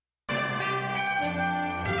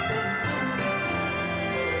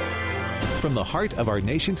From the heart of our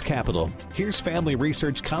nation's capital, here's Family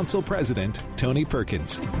Research Council President Tony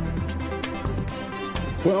Perkins.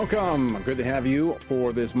 Welcome. Good to have you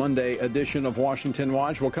for this Monday edition of Washington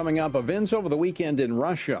Watch. Well, coming up, events over the weekend in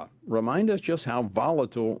Russia remind us just how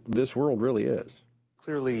volatile this world really is.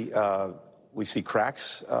 Clearly, we see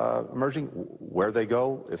cracks emerging. Where they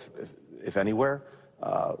go, if anywhere,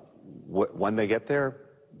 when they get there,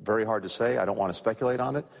 very hard to say. I don't want to speculate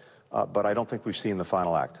on it, but I don't think we've seen the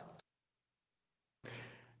final act.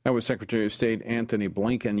 That was Secretary of State Antony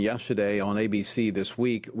Blinken yesterday on ABC This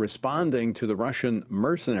Week, responding to the Russian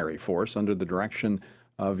mercenary force under the direction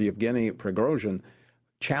of Yevgeny Prigozhin,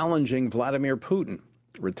 challenging Vladimir Putin.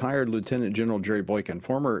 Retired Lieutenant General Jerry Boykin,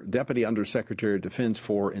 former Deputy Undersecretary of Defense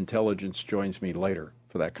for Intelligence, joins me later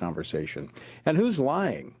for that conversation. And who's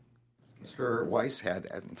lying? Mr. Weiss had,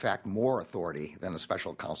 in fact, more authority than a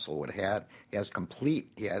special counsel would have. He has complete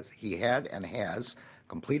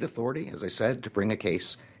authority, as I said, to bring a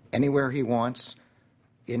case anywhere he wants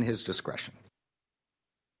in his discretion.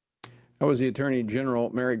 That was the Attorney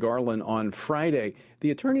General Merrick Garland on Friday.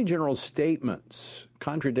 The Attorney General's statements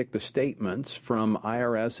contradict the statements from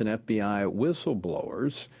IRS and FBI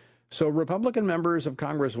whistleblowers. So Republican members of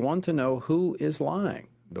Congress want to know who is lying,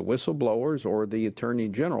 the whistleblowers or the Attorney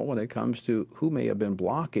General, when it comes to who may have been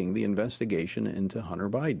blocking the investigation into Hunter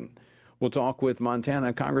Biden. We'll talk with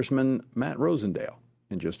Montana Congressman Matt Rosendale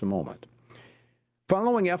in just a moment.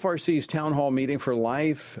 Following FRC's town hall meeting for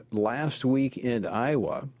life last week in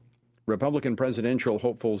Iowa, Republican presidential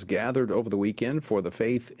hopefuls gathered over the weekend for the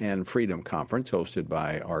Faith and Freedom Conference hosted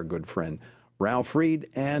by our good friend Ralph Reed.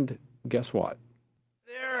 And guess what?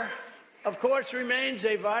 There, of course, remains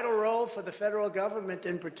a vital role for the federal government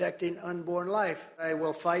in protecting unborn life. I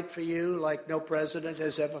will fight for you like no president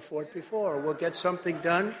has ever fought before. We'll get something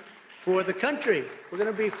done for the country. We're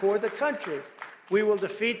going to be for the country. We will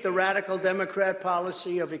defeat the radical Democrat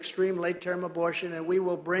policy of extreme late-term abortion, and we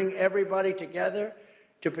will bring everybody together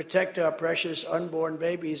to protect our precious unborn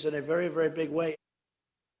babies in a very, very big way.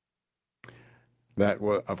 That,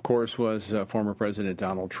 of course, was former President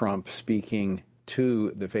Donald Trump speaking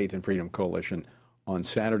to the Faith and Freedom Coalition on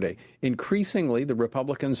Saturday. Increasingly, the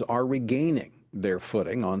Republicans are regaining their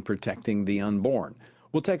footing on protecting the unborn.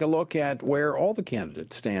 We'll take a look at where all the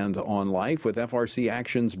candidates stand on life with FRC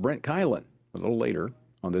Action's Brent Keilen a little later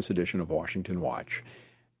on this edition of Washington Watch.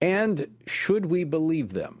 And should we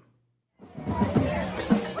believe them?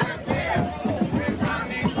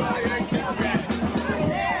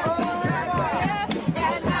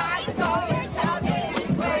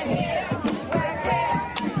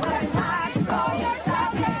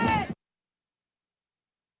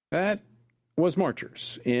 That was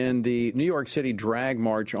marchers in the New York City drag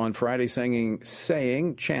march on Friday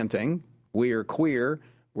chanting, "We are queer,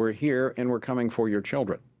 we're here, and we're coming for your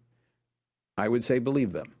children." I would say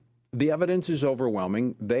believe them. The evidence is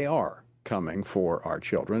overwhelming. They are coming for our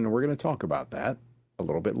children, and we're going to talk about that a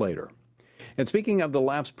little bit later. And speaking of the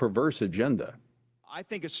left's perverse agenda, I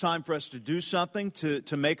think it's time for us to do something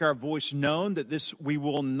to make our voice known that we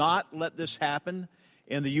will not let this happen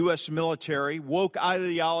in the U.S. military. Woke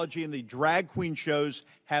ideology and the drag queen shows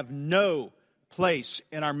have no place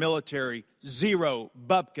in our military. Zero,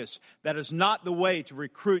 bupkis. That is not the way to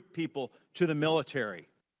recruit people to the military.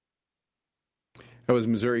 That was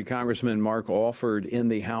Missouri Congressman Mark Alford in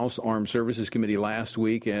the House Armed Services Committee last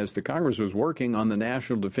week as the Congress was working on the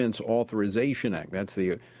National Defense Authorization Act. That's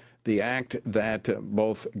the act that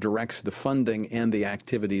both directs the funding and the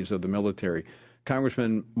activities of the military.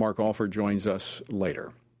 Congressman Mark Alford joins us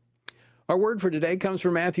later. Our word for today comes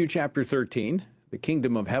from Matthew chapter 13. The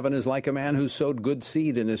kingdom of heaven is like a man who sowed good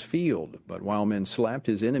seed in his field. But while men slept,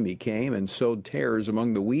 his enemy came and sowed tares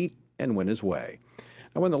among the wheat and went his way.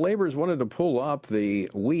 And when the laborers wanted to pull up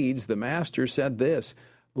the weeds, the master said this,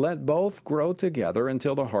 "Let both grow together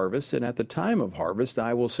until the harvest, and at the time of harvest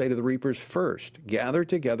I will say to the reapers first, gather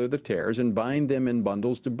together the tares and bind them in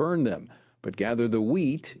bundles to burn them, but gather the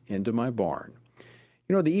wheat into my barn."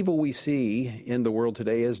 You know, the evil we see in the world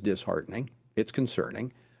today is disheartening. It's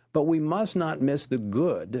concerning. But we must not miss the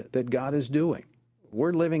good that God is doing.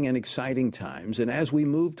 We're living in exciting times, and as we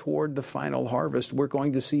move toward the final harvest, we're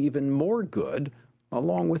going to see even more good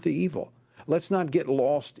along with the evil. Let's not get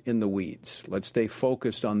lost in the weeds. Let's stay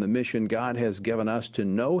focused on the mission God has given us to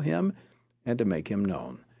know him and to make him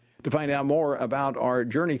known. To find out more about our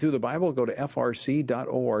journey through the Bible, go to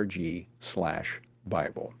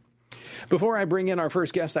frc.org/Bible. Before I bring in our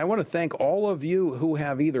first guest, I want to thank all of you who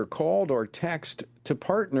have either called or texted to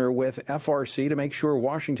partner with FRC to make sure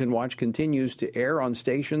Washington Watch continues to air on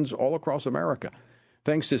stations all across America.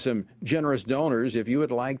 Thanks to some generous donors, if you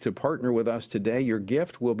would like to partner with us today, your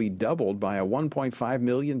gift will be doubled by a $1.5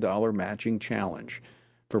 million matching challenge.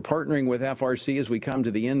 For partnering with FRC as we come to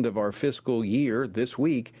the end of our fiscal year this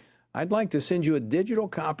week, I'd like to send you a digital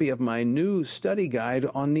copy of my new study guide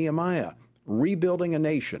on Nehemiah, Rebuilding a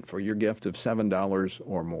Nation, for your gift of $7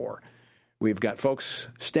 or more. We've got folks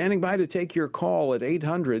standing by to take your call at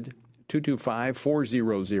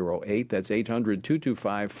 800-225-4008. That's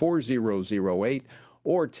 800-225-4008.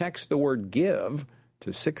 Or text the word GIVE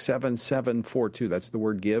to 67742. That's the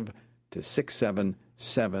word GIVE to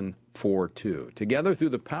 67742. Together, through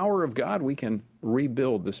the power of God, we can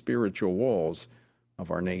rebuild the spiritual walls of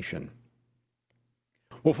our nation.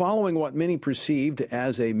 Well, following what many perceived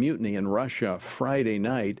as a mutiny in Russia Friday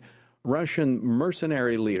night, Russian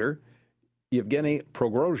mercenary leader Yevgeny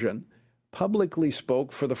Prigozhin publicly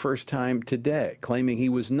spoke for the first time today, claiming he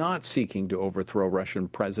was not seeking to overthrow Russian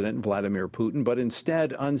President Vladimir Putin, but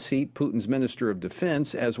instead unseat Putin's Minister of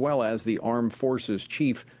Defense, as well as the Armed Forces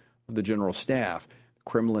Chief of the General Staff. The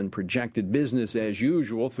Kremlin projected business as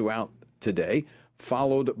usual throughout today,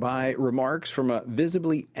 followed by remarks from a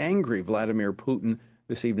visibly angry Vladimir Putin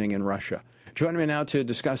this evening in Russia. Joining me now to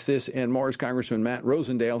discuss this and more is Congressman Matt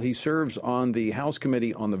Rosendale. He serves on the House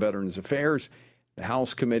Committee on the Veterans Affairs, the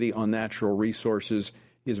House Committee on Natural Resources.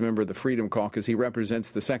 He's a member of the Freedom Caucus. He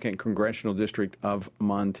represents the 2nd Congressional District of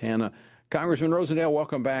Montana. Congressman Rosendale,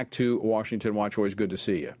 welcome back to Washington Watch. Always good to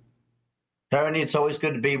see you. Tony, it's always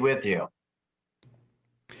good to be with you.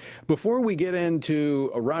 Before we get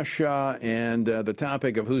into Russia and the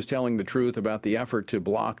topic of who's telling the truth about the effort to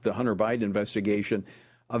block the Hunter Biden investigation,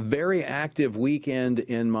 a very active weekend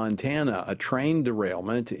in Montana, a train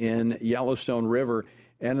derailment in Yellowstone River,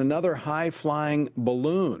 and another high-flying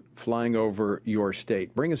balloon flying over your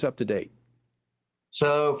state. Bring us up to date.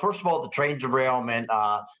 So, first of all, the train derailment,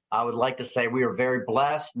 I would like to say we are very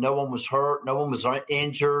blessed. No one was hurt. No one was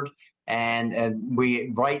injured. And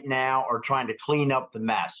we right now are trying to clean up the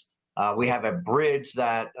mess. We have a bridge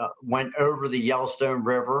that went over the Yellowstone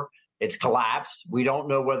River. It's collapsed. We don't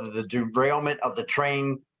know whether the derailment of the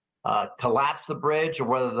train collapsed the bridge or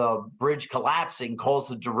whether the bridge collapsing caused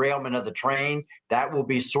the derailment of the train. That will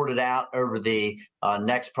be sorted out over the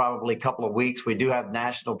next probably couple of weeks. We do have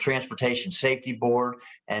National Transportation Safety Board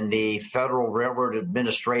and the Federal Railroad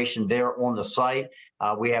Administration there on the site.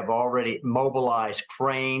 We have already mobilized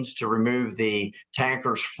cranes to remove the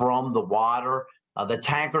tankers from the water. The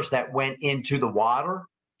tankers that went into the water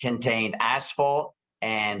contained asphalt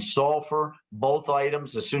and sulfur. Both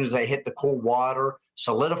items, as soon as they hit the cool water,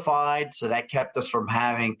 solidified. So that kept us from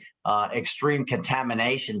having extreme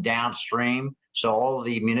contamination downstream. So all of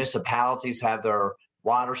the municipalities have their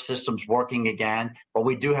water systems working again. But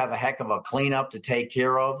we do have a heck of a cleanup to take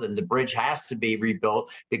care of. And the bridge has to be rebuilt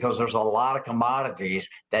because there's a lot of commodities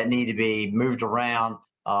that need to be moved around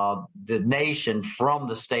the nation from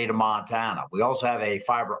the state of Montana. We also have a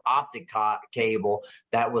fiber optic cable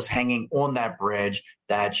that was hanging on that bridge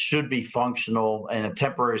that should be functional in a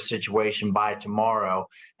temporary situation by tomorrow.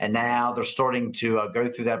 And now they're starting to go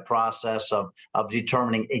through that process of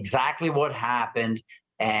determining exactly what happened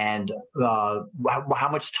and how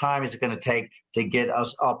much time is it going to take to get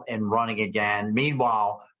us up and running again.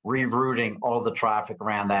 Meanwhile, rerouting all the traffic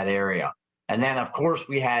around that area. And then, of course,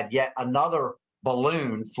 we had yet another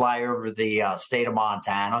balloon fly over the state of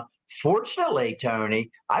Montana. Fortunately, Tony,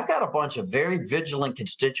 I've got a bunch of very vigilant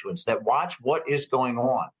constituents that watch what is going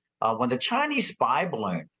on. When the Chinese spy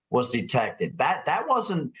balloon was detected, that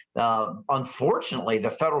wasn't, unfortunately, the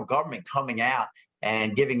federal government coming out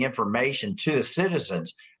and giving information to the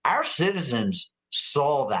citizens. Our citizens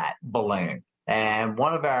saw that balloon. And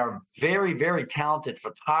one of our very, very talented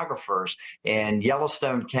photographers in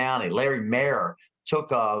Yellowstone County, Larry Mayer,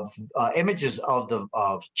 took images of the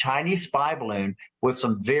Chinese spy balloon with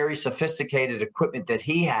some very sophisticated equipment that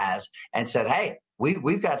he has and said, hey,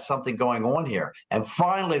 we've got something going on here. And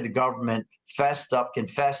finally, the government fessed up,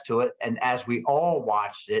 confessed to it. And as we all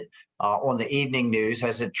watched it on the evening news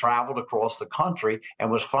as it traveled across the country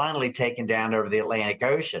and was finally taken down over the Atlantic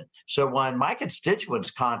Ocean. So when my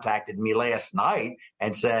constituents contacted me last night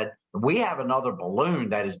and said, we have another balloon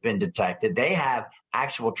that has been detected, they have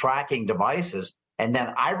actual tracking devices. And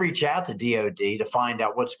then I reach out to DOD to find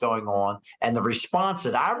out what's going on. And the response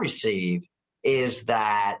that I receive is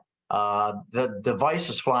that the device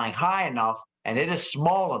is flying high enough and it is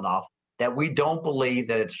small enough that we don't believe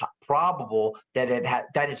that it's probable that it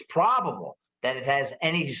has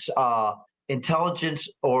any intelligence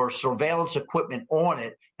or surveillance equipment on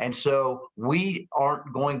it, and so we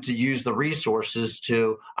aren't going to use the resources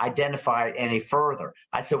to identify it any further.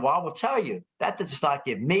 I said, well, I will tell you, that does not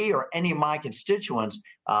give me or any of my constituents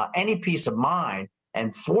any peace of mind.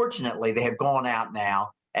 And fortunately, they have gone out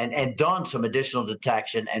now and done some additional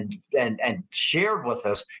detection and shared with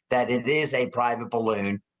us that it is a private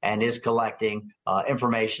balloon and is collecting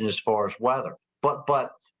information as far as weather.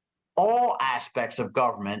 But all aspects of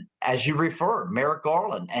government, as you referred, Merrick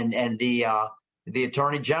Garland and the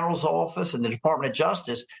Attorney General's office and the Department of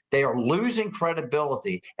Justice, they are losing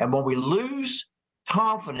credibility. And when we lose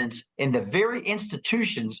confidence in the very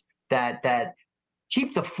institutions that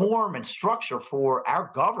keep the form and structure for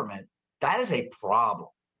our government, that is a problem.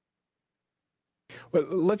 Well,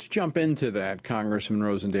 let's jump into that, Congressman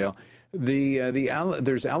Rosendale.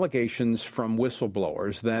 There's allegations from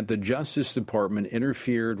whistleblowers that the Justice Department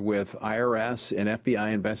interfered with IRS and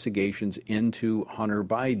FBI investigations into Hunter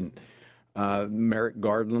Biden. Merrick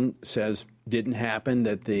Garland says didn't happen,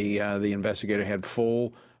 that the investigator had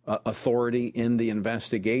full authority in the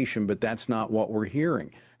investigation, but that's not what we're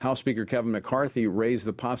hearing. House Speaker Kevin McCarthy raised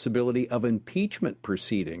the possibility of impeachment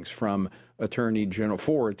proceedings from Attorney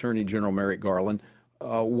General Merrick Garland.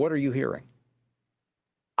 What are you hearing?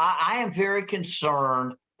 I am very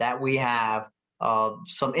concerned that we have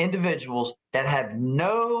some individuals that have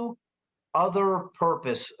no other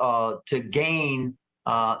purpose to gain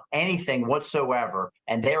anything whatsoever,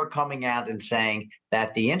 and they are coming out and saying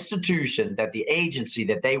that the institution, that the agency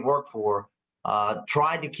that they work for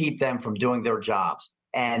tried to keep them from doing their jobs.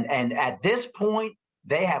 And at this point,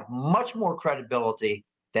 they have much more credibility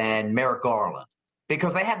than Merrick Garland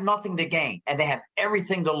because they have nothing to gain and they have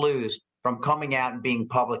everything to lose from coming out and being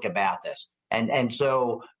public about this. And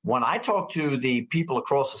so when I talk to the people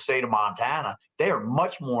across the state of Montana, they are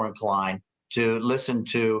much more inclined to listen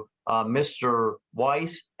to Mr.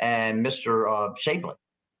 Weiss and Mr. Shapley.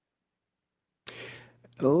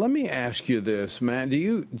 Let me ask you this, Matt. Do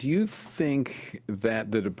you think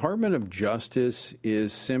that the Department of Justice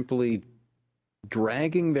is simply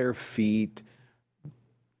dragging their feet,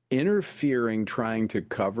 interfering, trying to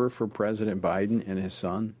cover for President Biden and his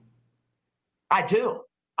son? I do.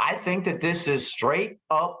 I think that this is straight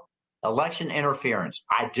up election interference.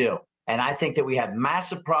 I do. And I think that we have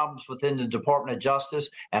massive problems within the Department of Justice.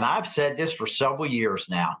 And I've said this for several years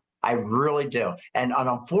now. I really do. And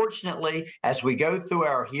unfortunately, as we go through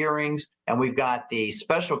our hearings and we've got the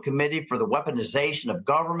special committee for the weaponization of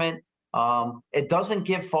government, it doesn't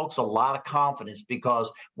give folks a lot of confidence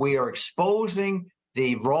because we are exposing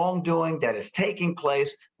the wrongdoing that is taking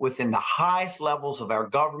place within the highest levels of our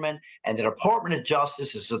government, and the Department of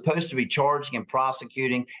Justice is supposed to be charging and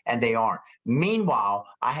prosecuting, and they aren't. Meanwhile,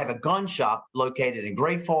 I have a gun shop located in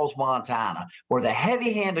Great Falls, Montana, where the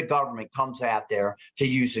heavy hand of government comes out there to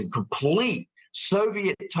use a complete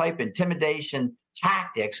Soviet-type intimidation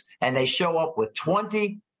tactics, and they show up with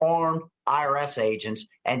 20 armed IRS agents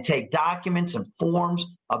and take documents and forms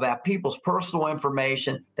about people's personal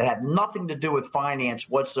information that have nothing to do with finance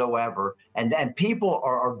whatsoever. And people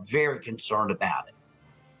are very concerned about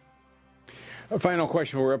it. A final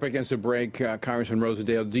question. We're up against a break. Congressman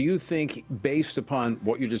Rosendale, do you think, based upon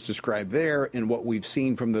what you just described there and what we've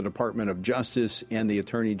seen from the Department of Justice and the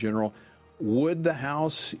Attorney General, would the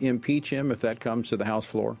House impeach him if that comes to the House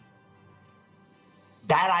floor?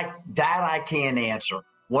 That I can't answer.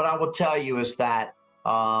 What I will tell you is that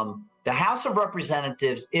the House of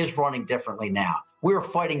Representatives is running differently now. We are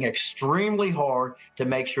fighting extremely hard to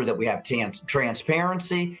make sure that we have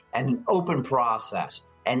transparency and an open process.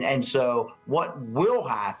 And so what will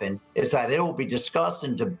happen is that it will be discussed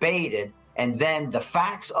and debated, and then the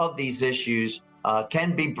facts of these issues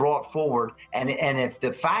can be brought forward. And if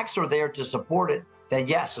the facts are there to support it, then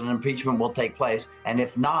yes, an impeachment will take place. And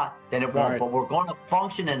if not, then it won't. Right. But we're going to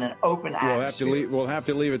function in an open atmosphere. We'll have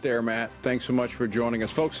to leave it there, Matt. Thanks so much for joining us.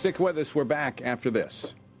 Folks, stick with us. We're back after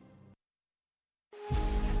this.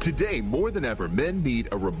 Today, more than ever, men need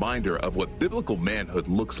a reminder of what biblical manhood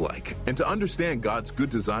looks like and to understand God's good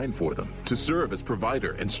design for them, to serve as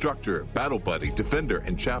provider, instructor, battle buddy, defender,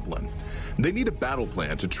 and chaplain. They need a battle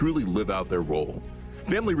plan to truly live out their role.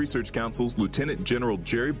 Family Research Council's Lieutenant General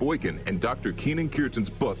Jerry Boykin and Dr. Keenan Kirtan's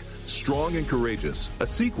book, Strong and Courageous, a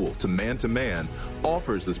sequel to Man,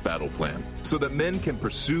 offers this battle plan so that men can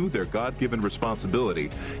pursue their God-given responsibility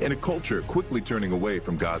in a culture quickly turning away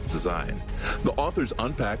from God's design. The authors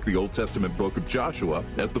unpack the Old Testament book of Joshua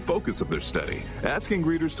as the focus of their study, asking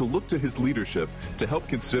readers to look to his leadership to help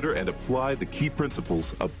consider and apply the key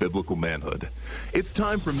principles of biblical manhood. It's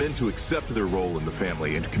time for men to accept their role in the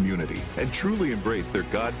family and community and truly embrace their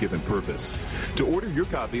God-given purpose. To order your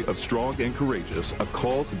copy of Strong and Courageous, A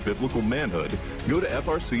Call to Biblical Manhood, go to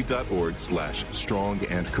frc.org/strong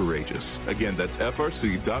and courageous. Again, that's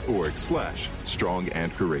frc.org/strong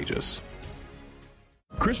and courageous.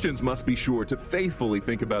 Christians must be sure to faithfully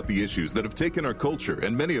think about the issues that have taken our culture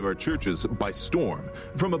and many of our churches by storm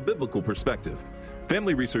from a biblical perspective.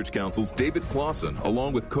 Family Research Council's David Clausen,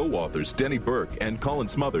 along with co-authors Denny Burke and Colin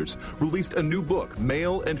Smothers, released a new book,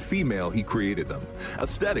 Male and Female, He Created Them, a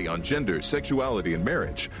study on gender, sexuality, and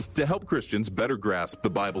marriage to help Christians better grasp the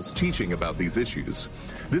Bible's teaching about these issues.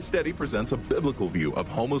 This study presents a biblical view of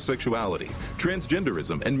homosexuality,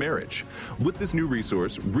 transgenderism, and marriage. With this new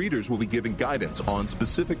resource, readers will be given guidance on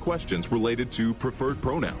specific questions related to preferred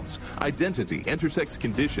pronouns, identity, intersex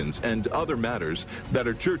conditions, and other matters that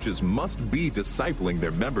our churches must be discipling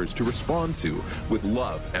their members to respond to with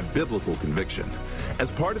love and biblical conviction.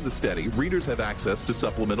 As part of the study, readers have access to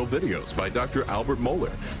supplemental videos by Dr. Albert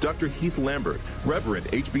Mohler, Dr. Heath Lambert, Reverend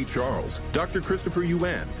H.B. Charles, Dr. Christopher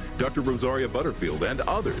Yuan, Dr. Rosaria Butterfield, and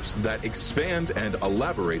others that expand and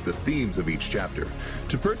elaborate the themes of each chapter.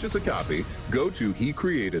 To purchase a copy, go to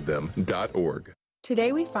hecreatedthem.org.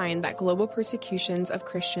 Today we find that global persecutions of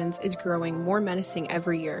Christians is growing more menacing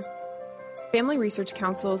every year. Family Research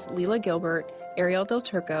Council's Leela Gilbert, Ariel Del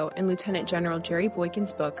Turco, and Lieutenant General Jerry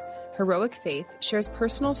Boykin's book, Heroic Faith, shares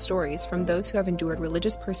personal stories from those who have endured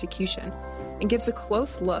religious persecution and gives a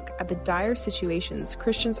close look at the dire situations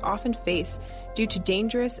Christians often face due to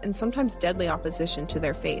dangerous and sometimes deadly opposition to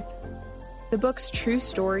their faith. The book's true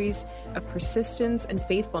stories of persistence and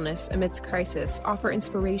faithfulness amidst crisis offer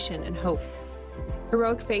inspiration and hope.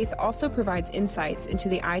 Heroic Faith also provides insights into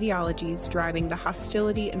the ideologies driving the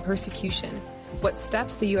hostility and persecution, what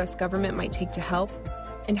steps the U.S. government might take to help,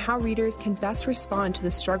 and how readers can best respond to the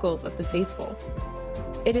struggles of the faithful.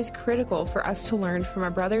 It is critical for us to learn from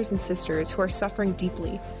our brothers and sisters who are suffering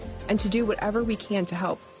deeply and to do whatever we can to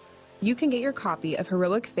help. You can get your copy of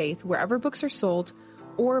Heroic Faith wherever books are sold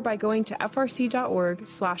or by going to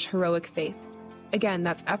frc.org/heroicfaith. Again,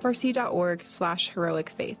 that's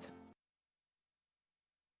frc.org/heroicfaith.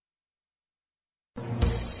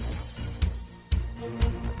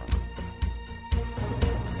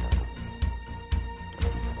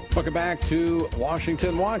 Welcome back to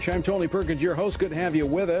Washington Watch. I'm Tony Perkins, your host. Good to have you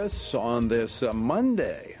with us on this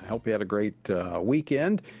Monday. I hope you had a great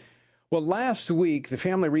weekend. Well, last week, the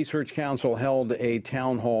Family Research Council held a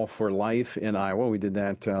town hall for life in Iowa. We did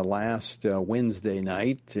that last Wednesday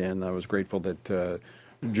night, and I was grateful that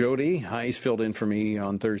Jody Heiss filled in for me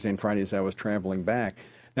on Thursday and Friday as I was traveling back.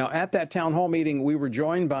 Now, at that town hall meeting, we were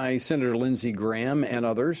joined by Senator Lindsey Graham and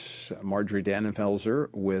others, Marjorie Dannenfelser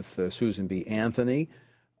with Susan B. Anthony.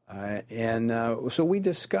 So we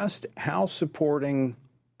discussed how supporting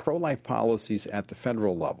pro-life policies at the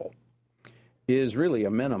federal level is really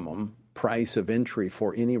a minimum price of entry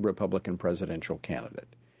for any Republican presidential candidate.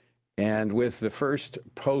 And with the first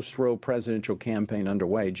post-Roe presidential campaign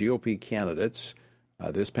underway, GOP candidates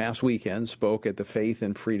this past weekend spoke at the Faith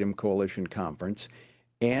and Freedom Coalition Conference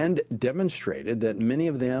and demonstrated that many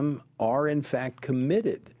of them are, in fact,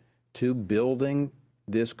 committed to building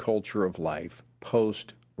this culture of life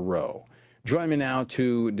post-Roe. Joining me now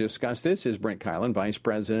to discuss this is Brent Keilen, Vice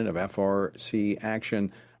President of FRC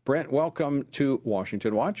Action. Brent, welcome to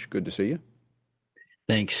Washington Watch. Good to see you.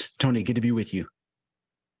 Thanks, Tony. Good to be with you.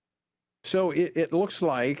 So it looks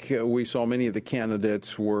like we saw many of the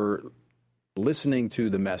candidates were listening to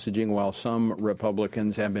the messaging, while some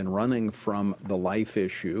Republicans have been running from the life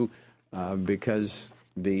issue because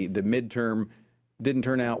the midterm didn't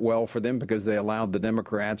turn out well for them because they allowed the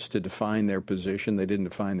Democrats to define their position. They didn't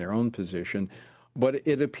define their own position. But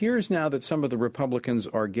it appears now that some of the Republicans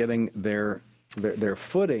are getting their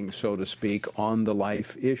footing, so to speak, on the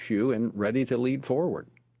life issue and ready to lead forward.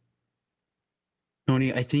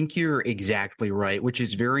 Tony, I think you're exactly right, which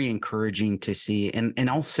is very encouraging to see. And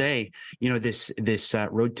I'll say, this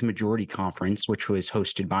Road to Majority conference, which was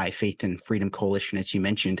hosted by Faith and Freedom Coalition, as you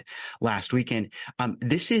mentioned last weekend,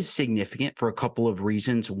 this is significant for a couple of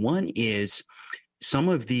reasons. One is some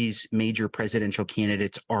of these major presidential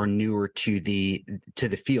candidates are newer to the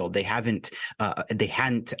field. They hadn't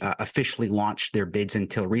officially launched their bids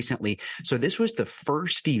until recently. So this was the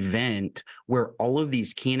first event where all of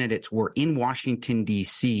these candidates were in Washington,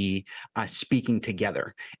 D.C., speaking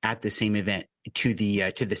together at the same event. to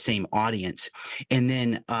the same audience. And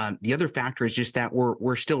then the other factor is just that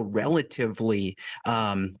we're still relatively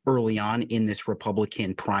early on in this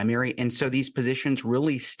Republican primary, and so these positions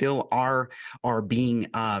really still are being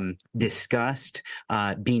discussed,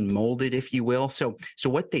 being molded, if you will. So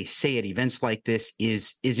what they say at events like this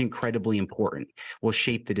is incredibly important. Will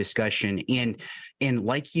shape the discussion, and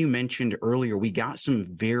like you mentioned earlier, we got some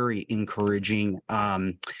very encouraging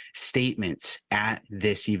statements at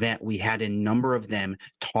this event. We had a number of them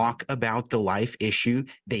talk about the life issue.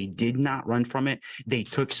 They did not run from it. They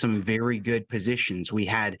took some very good positions. We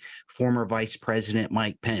had former Vice President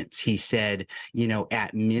Mike Pence. He said,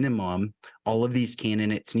 at minimum, all of these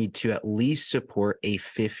candidates need to at least support a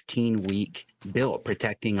 15-week bill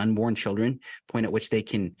protecting unborn children, point at which they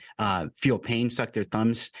can feel pain, suck their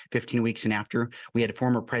thumbs 15 weeks and after. We had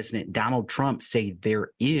former President Donald Trump say there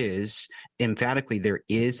is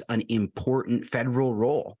an important federal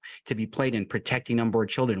role to be played in protecting unborn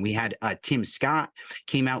children. We had Tim Scott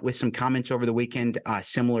came out with some comments over the weekend,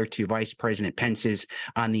 similar to Vice President Pence's,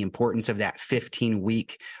 on the importance of that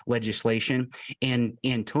 15-week legislation. And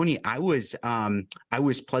Tony, I was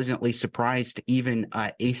pleasantly surprised. Even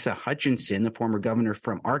Asa Hutchinson, the former governor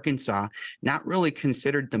from Arkansas, not really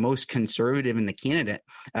considered the most conservative candidate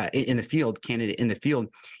in the field.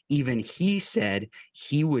 Even he said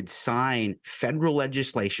he would sign federal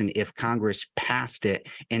legislation if Congress passed it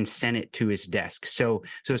and sent it to his desk. So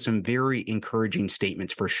some very encouraging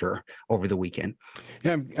statements for sure over the weekend.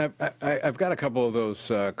 Yeah, I've got a couple of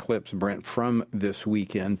those clips, Brent, from this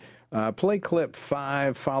weekend. Play clip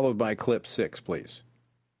 5, followed by clip 6, please.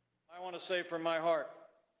 I want to say from my heart,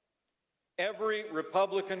 every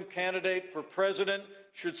Republican candidate for president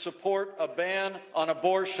should support a ban on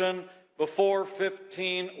abortion before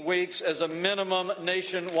 15 weeks as a minimum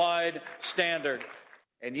nationwide standard.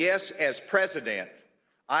 And yes, as president,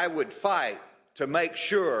 I would fight to make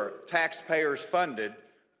sure taxpayer funds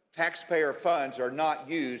are not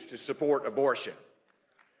used to support abortion.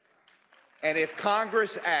 And if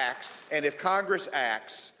Congress acts,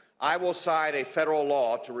 I will sign a federal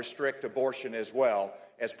law to restrict abortion as well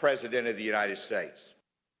as President of the United States.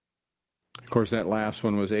 Of course, that last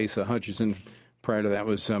one was Asa Hutchinson. Prior to that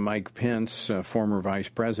was Mike Pence, former vice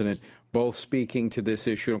president, both speaking to this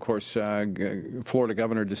issue. Of course, Florida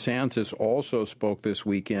Governor DeSantis also spoke this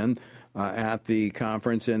weekend at the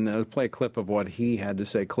conference, and play a clip of what he had to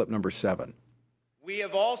say, clip number 7. We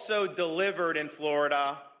have also delivered in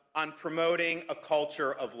Florida on promoting a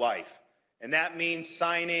culture of life, and that means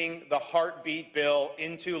signing the heartbeat bill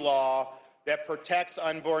into law that protects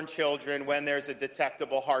unborn children when there's a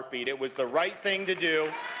detectable heartbeat. It was the right thing to do.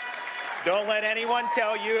 Don't let anyone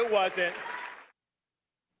tell you it wasn't.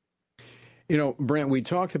 Brent, we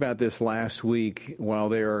talked about this last week. While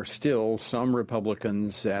there are still some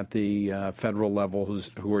Republicans at the federal level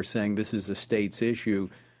who are saying this is a state's issue,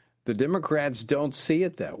 the Democrats don't see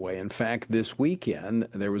it that way. In fact, this weekend,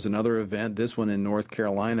 there was another event, this one in North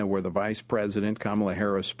Carolina, where the Vice President, Kamala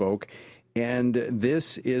Harris, spoke. And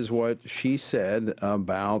this is what she said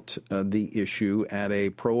about the issue at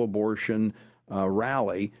a pro-abortion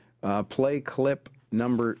rally. Play clip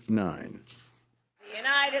number 9. The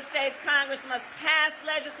United States Congress must pass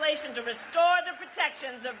legislation to restore the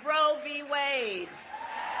protections of Roe v. Wade.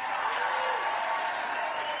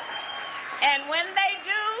 And when they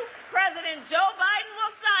do, President Joe Biden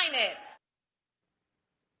will sign it.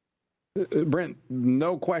 Brent,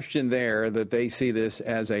 no question there that they see this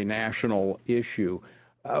as a national issue.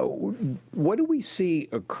 What do we see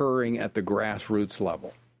occurring at the grassroots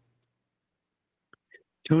level?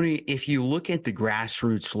 Tony, if you look at the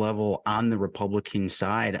grassroots level on the Republican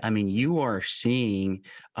side, I mean, you are seeing,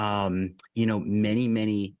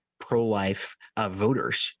 many pro-life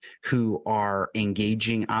voters who are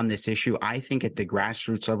engaging on this issue. I think at the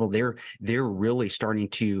grassroots level, they're really starting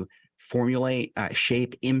to formulate,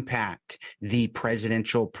 shape, impact the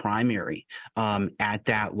presidential primary at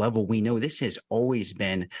that level. We know this has always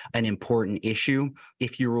been an important issue.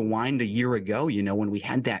 If you rewind a year ago, when we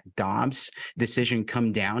had that Dobbs decision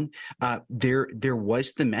come down, there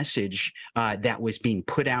was the message that was being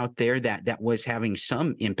put out there that was having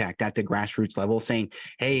some impact at the grassroots level, saying,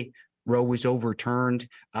 hey, Roe was overturned.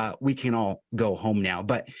 We can all go home now.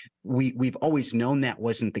 But we've always known that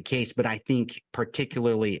wasn't the case. But I think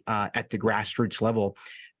particularly at the grassroots level,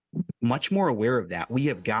 much more aware of that. We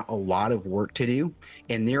have got a lot of work to do,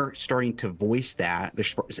 and they're starting to voice that.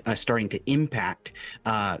 They're starting to impact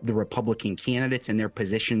the Republican candidates and their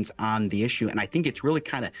positions on the issue. And I think it's really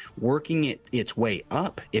kind of working its way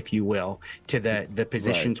up, if you will, to the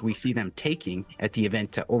positions we see them taking at the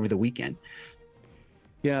event over the weekend.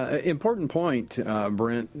 Yeah, important point,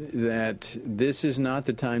 Brent, that this is not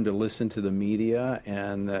the time to listen to the media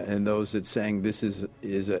and those that saying this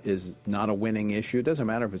is not a winning issue. It doesn't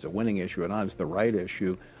matter if it's a winning issue or not, it's the right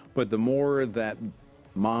issue. But the more that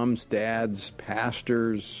moms, dads,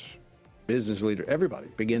 pastors, business leaders, everybody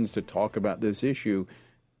begins to talk about this issue,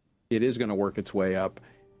 it is going to work its way up,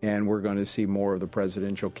 and we're going to see more of the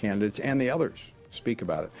presidential candidates and the others speak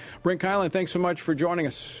about it. Brent Keilen, thanks so much for joining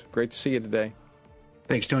us. Great to see you today.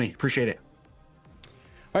 Thanks, Tony. Appreciate it.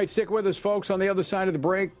 All right, stick with us, folks. On the other side of the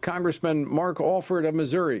break, Congressman Mark Alford of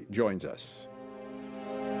Missouri joins us.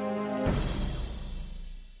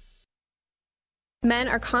 Men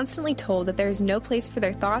are constantly told that there is no place for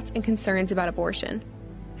their thoughts and concerns about abortion.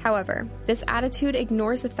 However, this attitude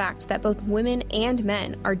ignores the fact that both women and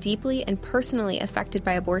men are deeply and personally affected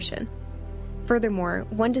by abortion. Furthermore,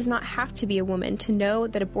 one does not have to be a woman to know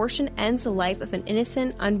that abortion ends the life of an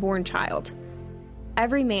innocent, unborn child.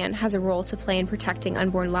 Every man has a role to play in protecting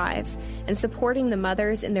unborn lives and supporting the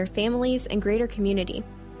mothers in their families and greater community,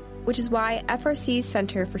 which is why FRC's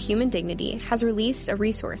Center for Human Dignity has released a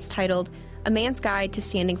resource titled A Man's Guide to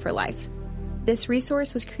Standing for Life. This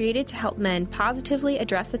resource was created to help men positively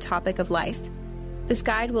address the topic of life. This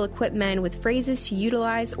guide will equip men with phrases to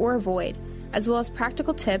utilize or avoid, as well as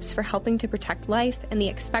practical tips for helping to protect life and the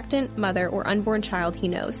expectant mother or unborn child he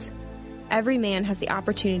knows. Every man has the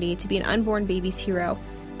opportunity to be an unborn baby's hero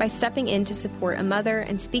by stepping in to support a mother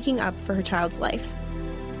and speaking up for her child's life.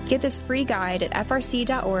 Get this free guide at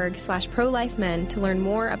frc.org/prolifemen to learn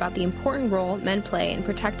more about the important role men play in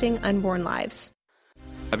protecting unborn lives.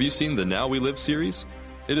 Have you seen the Now We Live series?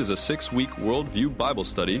 It is a 6-week worldview Bible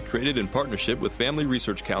study created in partnership with Family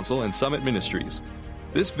Research Council and Summit Ministries.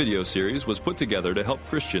 This video series was put together to help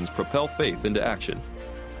Christians propel faith into action.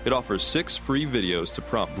 It offers 6 free videos to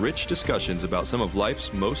prompt rich discussions about some of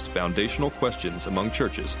life's most foundational questions among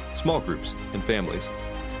churches, small groups, and families.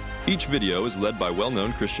 Each video is led by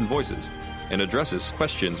well-known Christian voices and addresses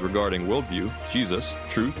questions regarding worldview, Jesus,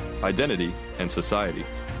 truth, identity, and society.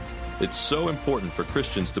 It's so important for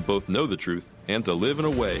Christians to both know the truth and to live in a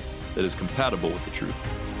way that is compatible with the truth.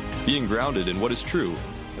 Being grounded in what is true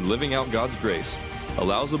and living out God's grace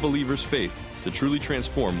allows a believer's faith to truly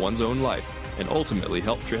transform one's own life and ultimately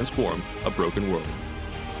help transform a broken world.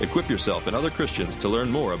 Equip yourself and other Christians to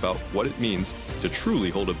learn more about what it means to truly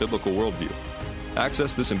hold a biblical worldview.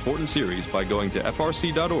 Access this important series by going to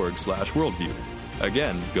frc.org/worldview.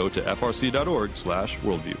 Again, go to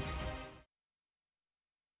frc.org/worldview.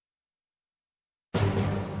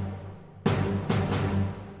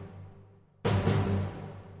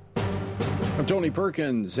 I'm Tony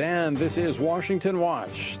Perkins, and this is Washington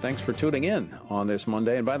Watch. Thanks for tuning in on this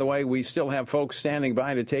Monday. And by the way, we still have folks standing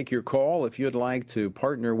by to take your call. If you'd like to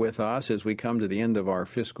partner with us as we come to the end of our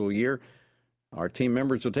fiscal year, our team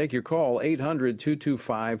members will take your call,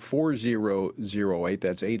 800-225-4008.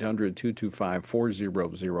 That's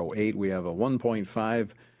 800-225-4008. We have a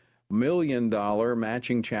 $1.5 million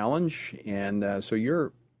matching challenge, and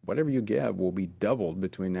so whatever you give will be doubled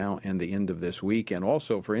between now and the end of this week. And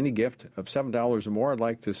also, for any gift of $7 or more, I'd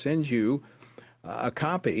like to send you a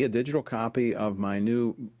digital copy of my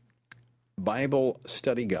new Bible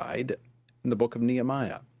study guide in the book of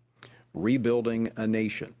Nehemiah, Rebuilding a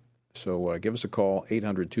Nation. So give us a call,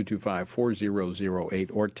 800-225-4008,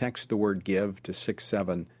 or text the word GIVE to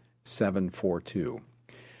 67742.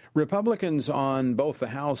 Republicans on both the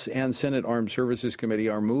House and Senate Armed Services Committee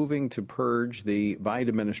are moving to purge the Biden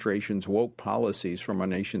administration's woke policies from our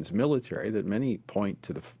nation's military that many point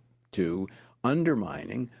to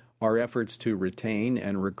undermining our efforts to retain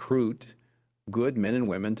and recruit good men and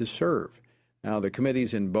women to serve. Now, the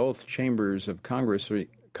committees in both chambers of Congress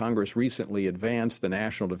recently advanced the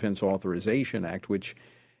National Defense Authorization Act, which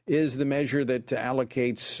is the measure that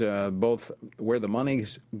allocates both where the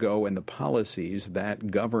monies go and the policies that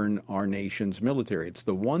govern our nation's military. It's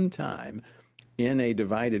the one time in a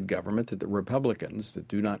divided government that the Republicans that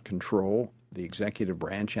do not control the executive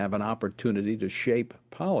branch have an opportunity to shape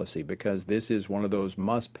policy, because this is one of those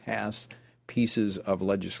must-pass pieces of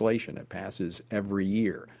legislation. It passes every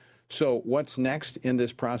year. So what's next in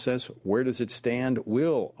this process? Where does it stand?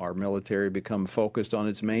 Will our military become focused on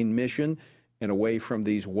its main mission and away from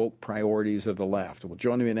these woke priorities of the left? Well,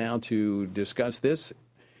 joining me now to discuss this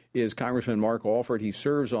is Congressman Mark Alford. He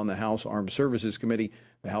serves on the House Armed Services Committee,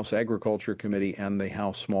 the House Agriculture Committee, and the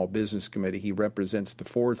House Small Business Committee. He represents the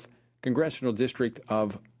 4th Congressional District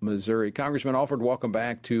of Missouri. Congressman Alford, welcome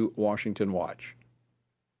back to Washington Watch.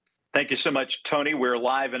 Thank you so much, Tony. We're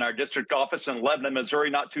live in our district office in Lebanon,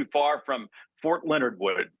 Missouri, not too far from Fort Leonard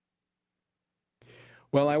Wood.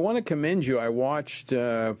 Well, I want to commend you. I watched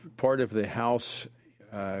part of the House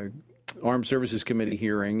Armed Services Committee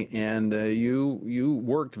hearing, and you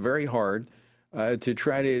worked very hard to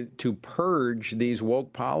try to purge these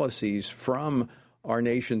woke policies from our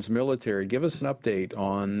nation's military. Give us an update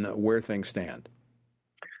on where things stand.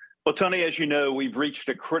 Well, Tony, as you know, we've reached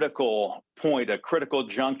a critical point, a critical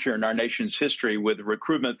juncture in our nation's history with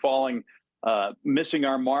recruitment falling, missing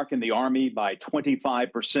our mark in the Army by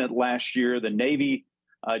 25% last year, the Navy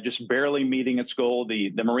just barely meeting its goal.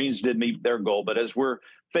 The Marines did meet their goal. But as we're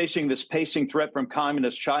facing this pacing threat from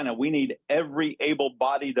communist China, we need every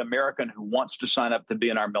able-bodied American who wants to sign up to be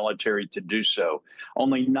in our military to do so.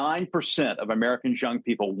 Only 9% of Americans' young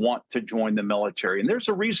people want to join the military. And there's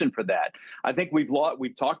a reason for that. I think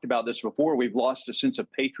we've talked about this before. We've lost a sense of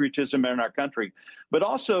patriotism in our country, but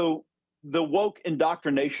also the woke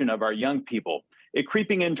indoctrination of our young people, it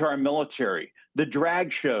creeping into our military, the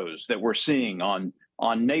drag shows that we're seeing on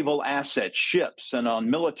naval assets, ships, and on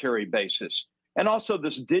military bases. And also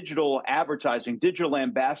this digital advertising, digital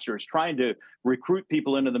ambassadors trying to recruit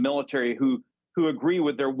people into the military who agree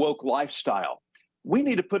with their woke lifestyle. We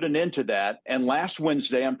need to put an end to that. And last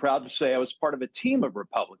Wednesday, I'm proud to say I was part of a team of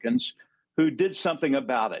Republicans who did something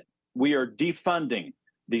about it. We are defunding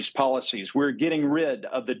these policies. We're getting rid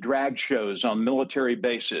of the drag shows on military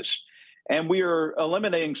bases. And we are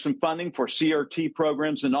eliminating some funding for CRT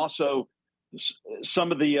programs and also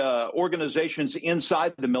some of the organizations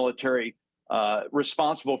inside the military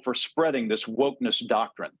responsible for spreading this wokeness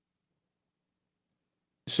doctrine.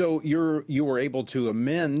 So you were able to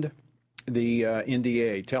amend the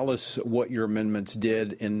NDA. Tell us what your amendments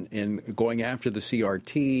did in going after the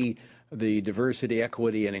CRT, the diversity,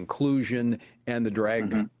 equity, and inclusion, and the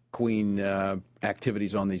drag queen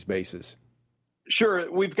activities on these bases.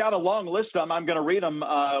 Sure. We've got a long list of them. I'm going to read them.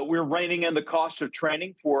 We're reining in the cost of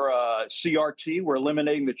training for CRT. We're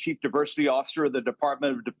eliminating the chief diversity officer of the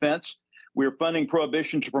Department of Defense. We're funding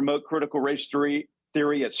prohibition to promote critical race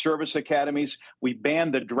theory at service academies. We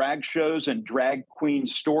banned the drag shows and drag queen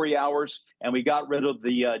story hours, and we got rid of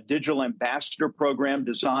the digital ambassador program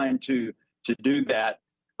designed to do that.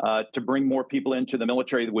 To bring more people into the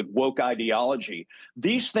military with woke ideology.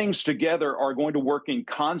 These things together are going to work in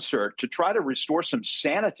concert to try to restore some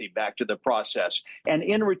sanity back to the process, and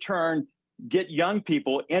in return, get young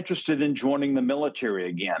people interested in joining the military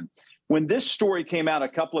again. When this story came out a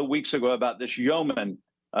couple of weeks ago about this yeoman,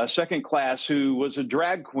 second class, who was a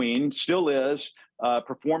drag queen, still is,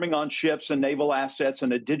 performing on ships and naval assets,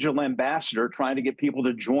 and a digital ambassador trying to get people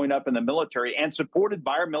to join up in the military and supported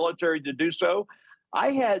by our military to do so,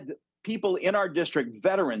 I had people in our district,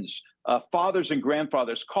 veterans, fathers and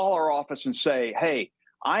grandfathers, call our office and say, hey,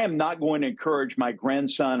 I am not going to encourage my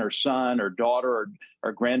grandson or son or daughter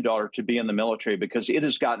or granddaughter to be in the military because it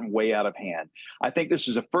has gotten way out of hand. I think this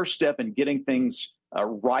is a first step in getting things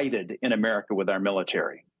righted in America with our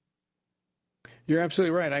military. You're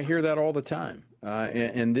absolutely right. I hear that all the time.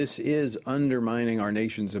 And this is undermining our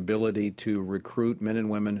nation's ability to recruit men and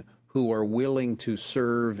women who are willing to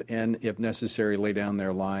serve and, if necessary, lay down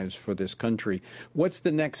their lives for this country. What's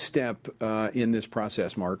the next step in this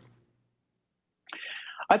process, Mark?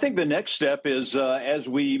 I think the next step is as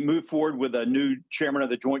we move forward with a new chairman of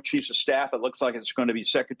the Joint Chiefs of Staff, it looks like it's going to be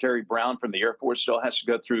Secretary Brown from the Air Force, still has to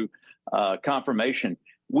go through confirmation.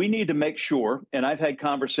 We need to make sure, and I've had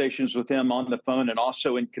conversations with him on the phone and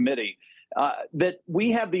also in committee, that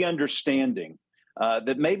we have the understanding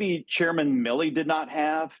that maybe Chairman Milley did not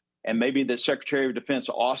have, and maybe the Secretary of Defense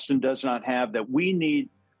Austin does not have, that we need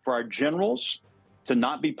for our generals to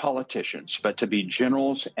not be politicians, but to be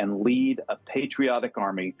generals and lead a patriotic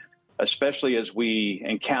army, especially as we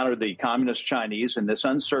encounter the communist Chinese and this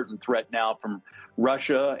uncertain threat now from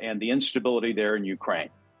Russia and the instability there in Ukraine.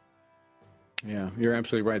 Yeah, you're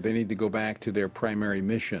absolutely right. They need to go back to their primary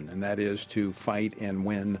mission, and that is to fight and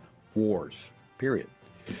win wars, period.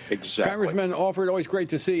 Exactly. Congressman Alford, always great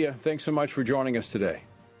to see you. Thanks so much for joining us today.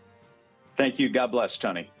 Thank you. God bless,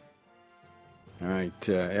 Tony. All right.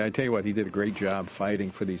 I tell you what, he did a great job fighting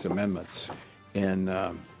for these amendments, and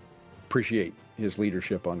appreciate his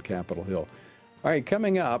leadership on Capitol Hill. All right,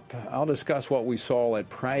 coming up, I'll discuss what we saw at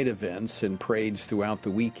Pride events and parades throughout the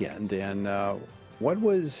weekend and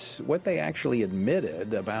what they actually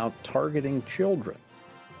admitted about targeting children.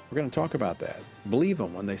 We're going to talk about that. Believe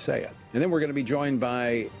them when they say it. And then we're going to be joined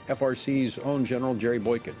by FRC's own General Jerry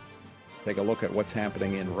Boykin. Take a look at what's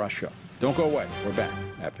happening in Russia. Don't go away. We're back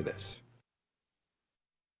after this.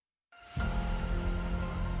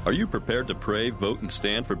 Are you prepared to pray, vote, and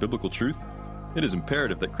stand for biblical truth? It is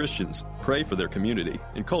imperative that Christians pray for their community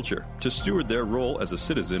and culture to steward their role as a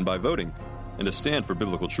citizen by voting and to stand for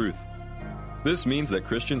biblical truth. This means that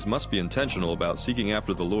Christians must be intentional about seeking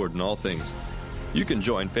after the Lord in all things. You can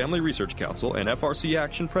join Family Research Council and FRC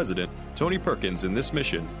Action President Tony Perkins in this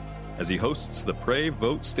mission as he hosts the Pray,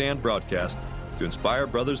 Vote, Stand broadcast to inspire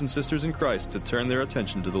brothers and sisters in Christ to turn their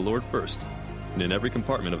attention to the Lord first and in every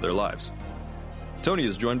compartment of their lives. Tony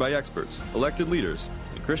is joined by experts, elected leaders,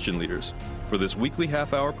 and Christian leaders for this weekly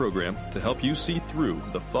half-hour program to help you see through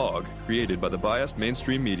the fog created by the biased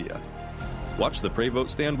mainstream media. Watch the Pray, Vote,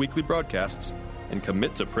 Stand weekly broadcasts and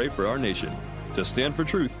commit to pray for our nation, to stand for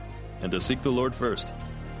truth, and to seek the Lord first.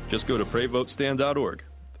 Just go to PrayVoteStand.org.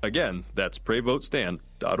 Again, that's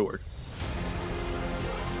PrayVoteStand.org.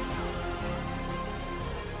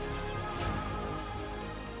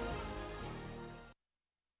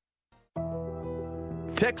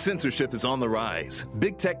 Tech censorship is on the rise.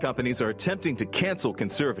 Big tech companies are attempting to cancel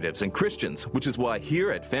conservatives and Christians, which is why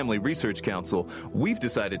here at Family Research Council, we've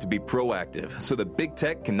decided to be proactive so that big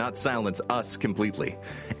tech cannot silence us completely.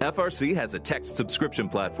 FRC has a text subscription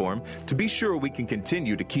platform to be sure we can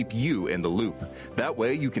continue to keep you in the loop. That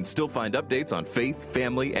way, you can still find updates on faith,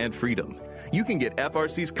 family, and freedom. You can get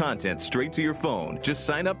FRC's content straight to your phone. Just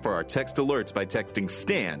sign up for our text alerts by texting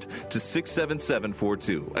STAND to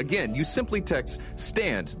 67742. Again, you simply text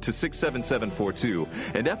STAND to 67742,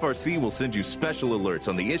 and FRC will send you special alerts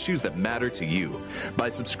on the issues that matter to you. By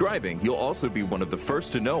subscribing, you'll also be one of the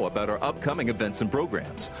first to know about our upcoming events and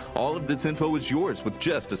programs. All of this info is yours with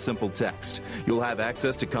just a simple text. You'll have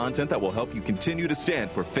access to content that will help you continue to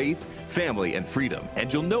stand for faith, family, and freedom,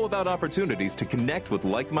 and you'll know about opportunities to connect with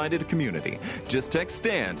like-minded community. Just text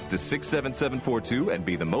STAND to 67742 and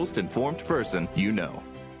be the most informed person you know.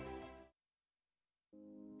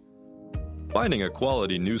 Finding a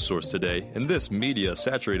quality news source today in this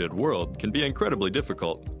media-saturated world can be incredibly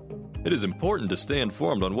difficult. It is important to stay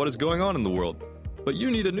informed on what is going on in the world, but you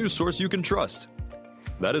need a news source you can trust.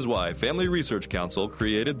 That is why Family Research Council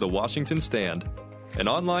created the Washington Stand, an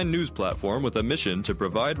online news platform with a mission to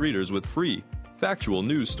provide readers with free, factual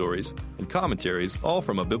news stories and commentaries, all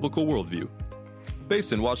from a biblical worldview.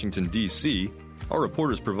 Based in Washington, D.C., our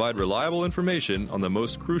reporters provide reliable information on the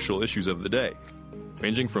most crucial issues of the day,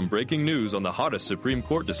 ranging from breaking news on the hottest Supreme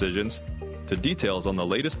Court decisions to details on the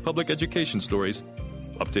latest public education stories,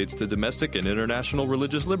 updates to domestic and international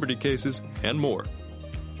religious liberty cases, and more.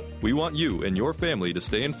 We want you and your family to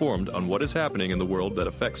stay informed on what is happening in the world that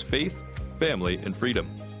affects faith, family, and freedom.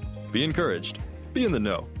 Be encouraged, be in the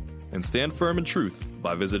know, and stand firm in truth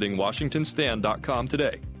by visiting WashingtonStand.com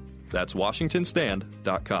today. That's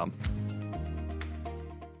WashingtonStand.com.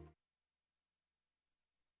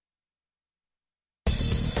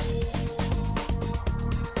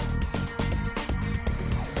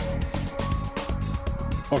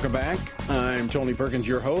 Welcome back. I'm Tony Perkins,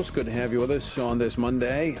 your host. Good to have you with us on this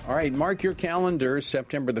Monday. All right, mark your calendars,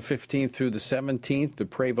 September the 15th through the 17th, the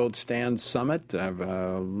Pray Vote Stand Summit.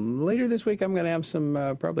 Later this week, I'm going to have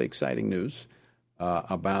some probably exciting news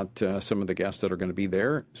about some of the guests that are going to be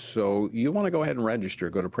there. So you want to go ahead and register.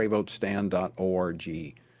 Go to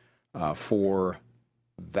PrayVoteStand.org for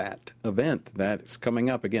that event. That's coming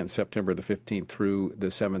up, again, September the 15th through the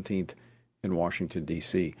 17th in Washington,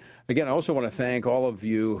 D.C. Again, I also want to thank all of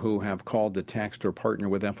you who have called to text or partner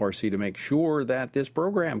with FRC to make sure that this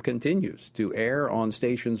program continues to air on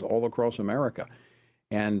stations all across America.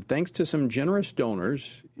 And thanks to some generous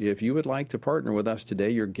donors, if you would like to partner with us today,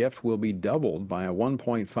 your gift will be doubled by a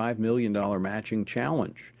 $1.5 million matching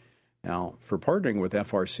challenge. Now, for partnering with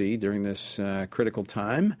FRC during this critical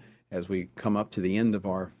time, as we come up to the end of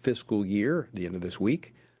our fiscal year, the end of this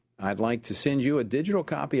week, I'd like to send you a digital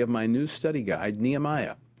copy of my new study guide,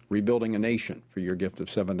 Nehemiah, Rebuilding a Nation, for your gift of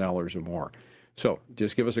 $7 or more. So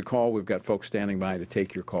just give us a call. We've got folks standing by to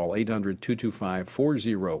take your call,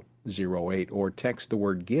 800-225-4008, or text the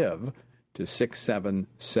word GIVE to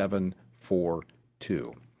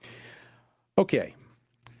 67742. Okay.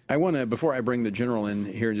 I want to, before I bring the general in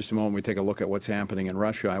here in just a moment, we take a look at what's happening in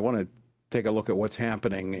Russia. I want to take a look at what's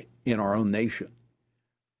happening in our own nation.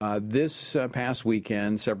 This past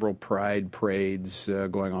weekend, several pride parades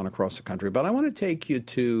going on across the country. But I want to take you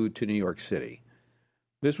to New York City.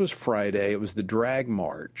 This was Friday. It was the drag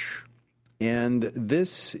march. And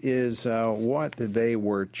this is what they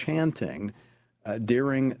were chanting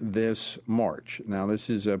during this march. Now, this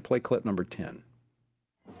is play clip number 10.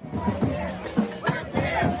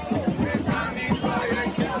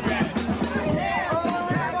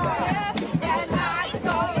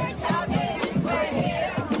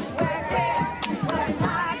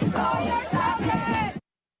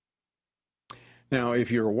 Now,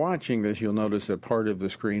 if you're watching this, you'll notice that part of the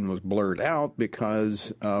screen was blurred out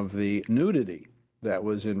because of the nudity that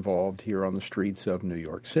was involved here on the streets of New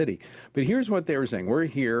York City. But here's what they were saying. We're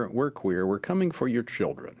here, we're queer, we're coming for your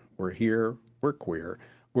children. We're here we're queer.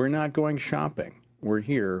 We're not going shopping. We're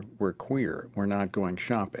here, we're queer. We're not going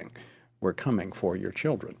shopping. We're coming for your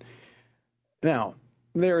children. Now,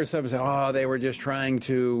 there are some who say, oh, they were just trying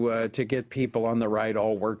to get people on the right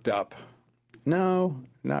all worked up. No,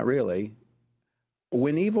 not really.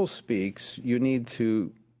 When evil speaks, you need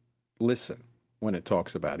to listen when it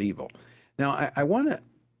talks about evil. Now, I want to,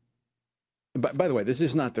 by the way, this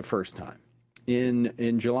is not the first time.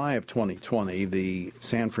 In July of 2020, the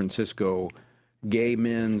San Francisco Gay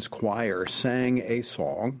Men's Choir sang a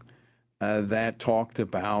song that talked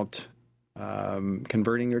about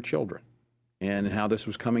converting your children and how this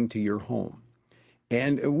was coming to your home.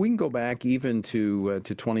 And we can go back even to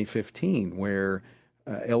 2015, where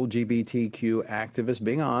LGBTQ activists,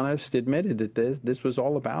 being honest, admitted that this was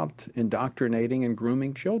all about indoctrinating and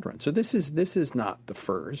grooming children. So this is not the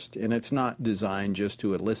first, and it's not designed just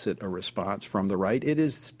to elicit a response from the right. It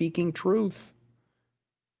is speaking truth.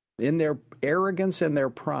 In their arrogance and their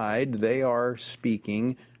pride, they are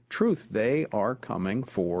speaking truth. They are coming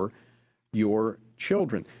for your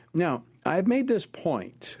children. Now, I've made this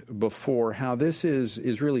point before, how this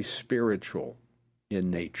is really spiritual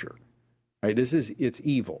in nature. Right? It's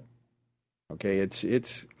evil. Okay,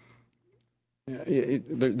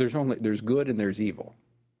 there's good and there's evil.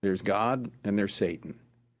 There's God and there's Satan.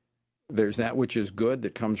 There's that which is good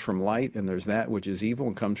that comes from light, and there's that which is evil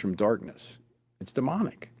and comes from darkness. It's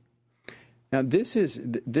demonic. Now, this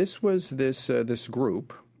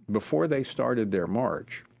group, before they started their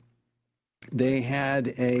march, they had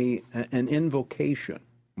an invocation,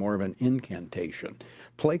 more of an incantation.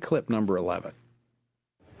 Play clip number 11.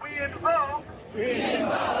 We invoke, and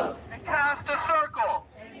cast a circle.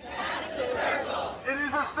 It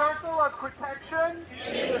is a circle of protection.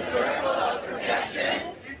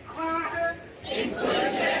 Inclusion, and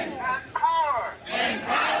power.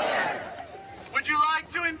 Would you like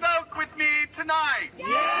to invoke with me tonight?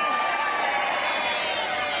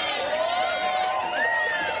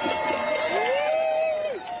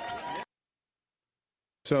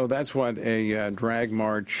 So that's what a drag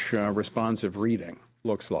march responsive reading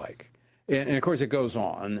looks like. And of course, it goes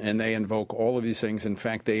on, and they invoke all of these things. In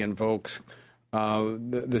fact, they invoke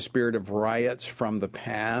the spirit of riots from the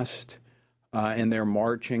past, and they're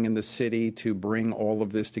marching in the city to bring all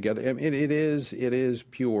of this together. I mean, it is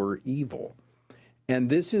pure evil. And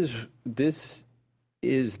this is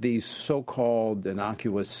the so-called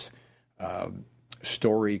innocuous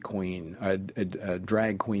story queen,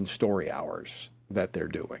 drag queen story hours that they're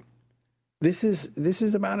doing. This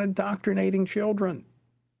is about indoctrinating children.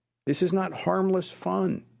 This is not harmless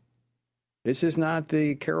fun. This is not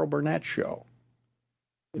the Carol Burnett show.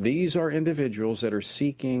 These are individuals that are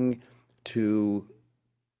seeking to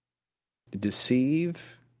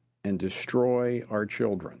deceive and destroy our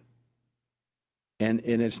children. And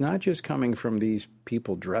it's not just coming from these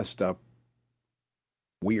people dressed up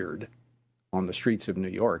weird on the streets of New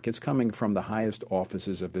York. It's coming from the highest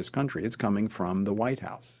offices of this country. It's coming from the White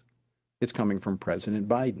House. It's coming from President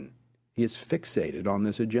Biden. He is fixated on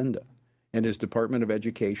this agenda, and his Department of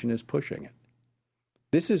Education is pushing it.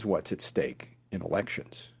 This is what's at stake in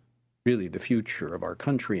elections, really the future of our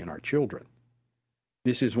country and our children.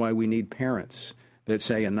 This is why we need parents that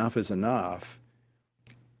say enough is enough.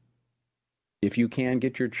 If you can,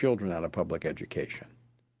 get your children out of public education.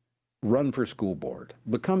 Run for school board.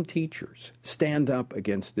 Become teachers. Stand up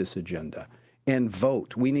against this agenda and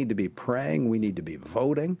vote. We need to be praying. We need to be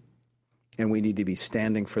voting. And we need to be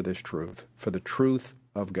standing for this truth, for the truth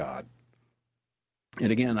of God. And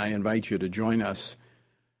again, I invite you to join us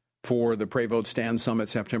for the Pray Vote Stand Summit,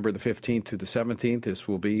 September the 15th to the 17th. This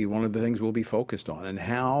will be one of the things we'll be focused on, and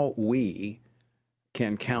how we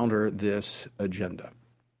can counter this agenda.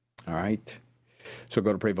 All right? So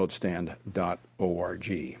go to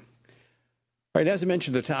prayvotestand.org. All right, as I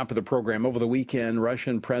mentioned at the top of the program, over the weekend,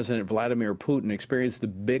 Russian President Vladimir Putin experienced the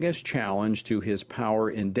biggest challenge to his power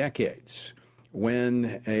in decades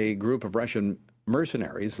when a group of Russian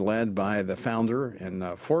mercenaries led by the founder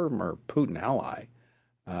and former Putin ally,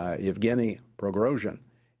 Yevgeny Prigozhin,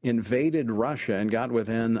 invaded Russia and got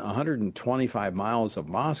within 125 miles of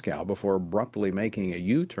Moscow before abruptly making a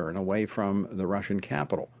U-turn away from the Russian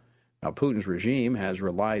capital. Now, Putin's regime has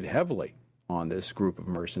relied heavily on this group of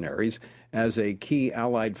mercenaries as a key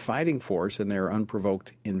allied fighting force in their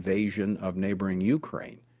unprovoked invasion of neighboring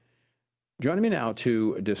Ukraine. Joining me now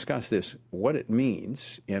to discuss this, what it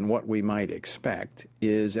means and what we might expect,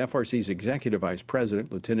 is FRC's Executive Vice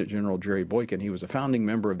President, Lieutenant General Jerry Boykin. He was a founding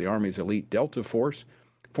member of the Army's elite Delta Force,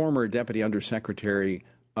 former Deputy Undersecretary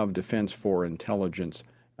of Defense for Intelligence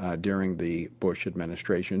during the Bush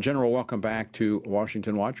administration. General, welcome back to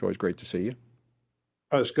Washington Watch. Always great to see you.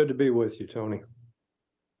 Oh, it's good to be with you, Tony.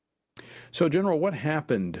 So, General, what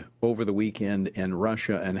happened over the weekend in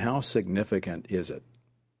Russia, and how significant is it?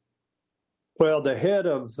 Well, the head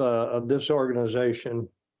of this organization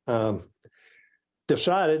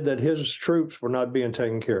decided that his troops were not being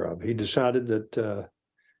taken care of. He decided that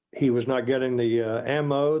he was not getting the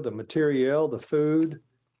ammo, the materiel, the food,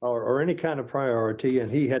 or any kind of priority,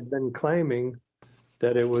 and he had been claiming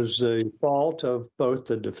that it was the fault of both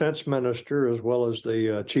the defense minister as well as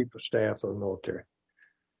the chief of staff of the military.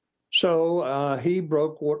 So he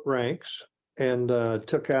broke ranks and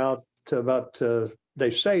took out to about, they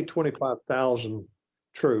say 25,000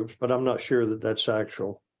 troops, but I'm not sure that that's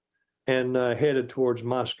actual, and headed towards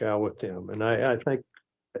Moscow with them. And I think,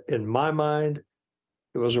 in my mind,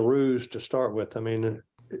 it was a ruse to start with. I mean,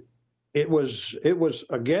 it was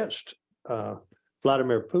against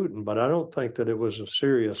Vladimir Putin, but I don't think that it was a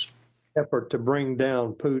serious effort to bring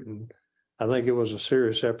down Putin. I think it was a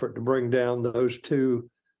serious effort to bring down those two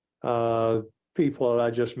people that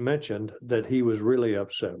I just mentioned that he was really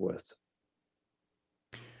upset with.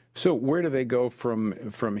 So where do they go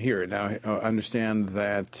from here? Now, I understand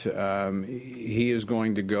that he is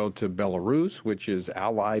going to go to Belarus, which is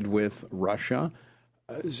allied with Russia.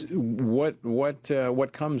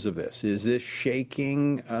 What comes of this? Is this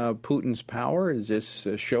shaking Putin's power? Is this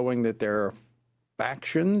showing that there are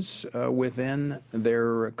factions within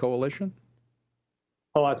their coalition?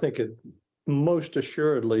 Oh, I think it most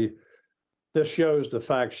assuredly. This shows the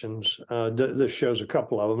factions. This shows a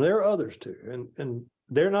couple of them. There are others too, and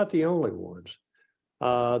they're not the only ones.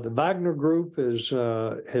 The Wagner group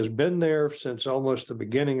has been there since almost the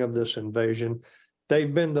beginning of this invasion.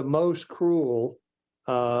 They've been the most cruel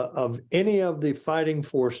of any of the fighting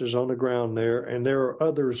forces on the ground there, and there are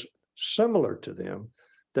others similar to them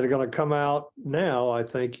that are going to come out now. I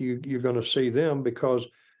think you're going to see them because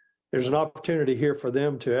there's an opportunity here for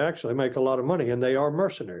them to actually make a lot of money, and they are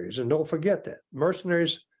mercenaries. And don't forget that.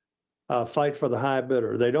 Mercenaries fight for the high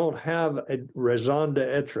bidder. They don't have a raison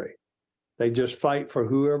d'etre. They just fight for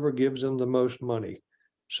whoever gives them the most money.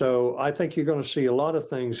 So I think you're going to see a lot of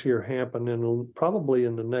things here happen probably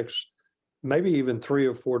in the next maybe even 3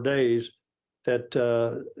 or 4 days that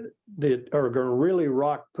are going to really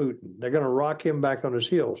rock Putin. They're going to rock him back on his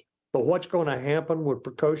heels. But what's going to happen with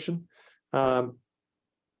Prigozhin?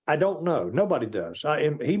 I don't know. Nobody does.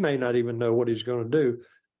 He may not even know what he's going to do,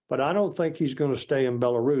 but I don't think he's going to stay in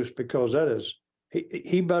Belarus because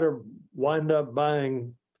he better wind up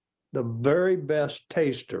buying the very best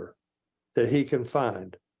taster that he can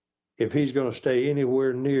find if he's going to stay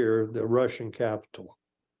anywhere near the Russian capital.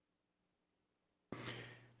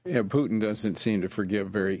 Yeah, Putin doesn't seem to forgive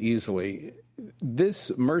very easily.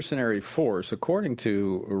 This mercenary force, according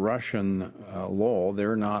to Russian law,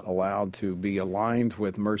 they're not allowed to be aligned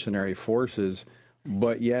with mercenary forces,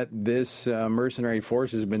 but yet this mercenary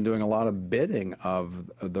force has been doing a lot of bidding of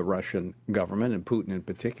the Russian government, and Putin in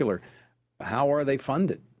particular. How are they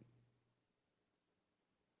funded?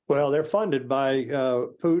 Well, they're funded by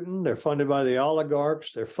Putin. They're funded by the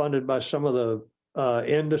oligarchs. They're funded by some of the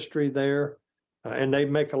industry there. And they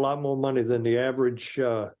make a lot more money than the average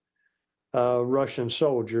Russian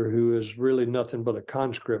soldier, who is really nothing but a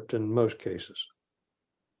conscript in most cases.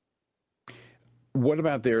 What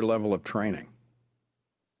about their level of training?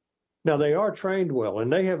 Now, they are trained well,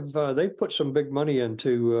 and they put some big money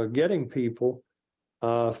into getting people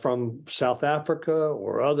from South Africa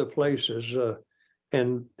or other places,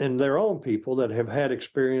 and their own people that have had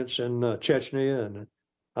experience in Chechnya and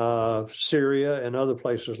Syria and other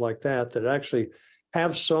places like that actually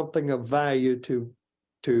have something of value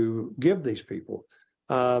to give these people.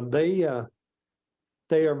 They are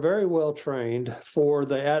very well trained for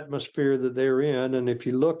the atmosphere that they're in, and if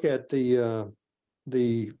you look at the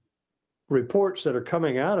reports that are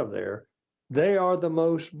coming out of there, they are the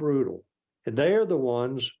most brutal. And they are the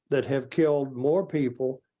ones that have killed more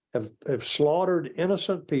people, have slaughtered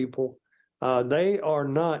innocent people. They are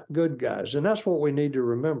not good guys. And that's what we need to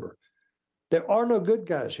remember. There are no good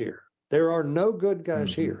guys here. There are no good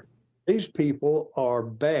guys here. These people are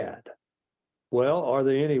bad. Well, are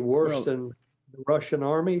they any worse than the Russian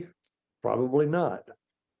army? Probably not.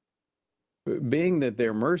 Being that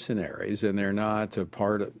they're mercenaries and they're not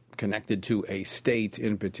connected to a state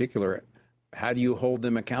in particular, how do you hold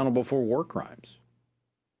them accountable for war crimes?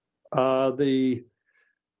 The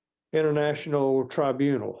International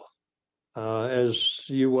Tribunal. As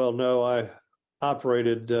you well know, I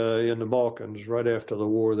operated in the Balkans right after the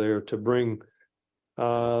war there to bring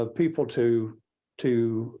people to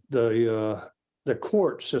the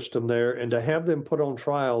court system there and to have them put on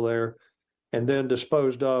trial there and then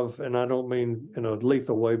disposed of, and I don't mean in a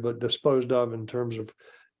lethal way, but disposed of in terms of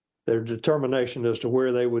their determination as to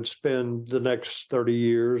where they would spend the next 30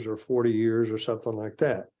 years or 40 years or something like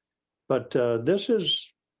that. But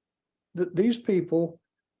these people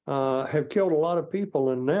have killed a lot of people,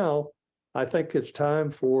 and now I think it's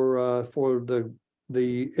time for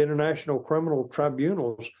the international criminal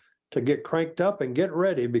tribunals to get cranked up and get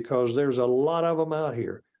ready, because there's a lot of them out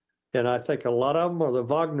here, and I think a lot of them are the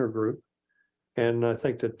Wagner group, and I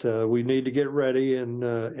think that we need to get ready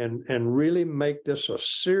and really make this a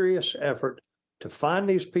serious effort to find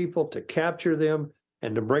these people, to capture them,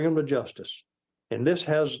 and to bring them to justice. And there's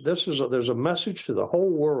a message to the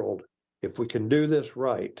whole world if we can do this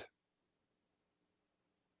right.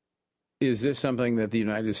 Is this something that the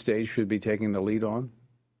United States should be taking the lead on?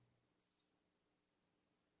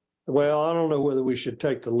 Well, I don't know whether we should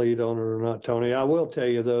take the lead on it or not, Tony. I will tell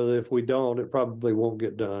you, though, that if we don't, it probably won't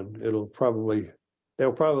get done. There'll probably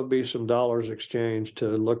be some dollars exchanged to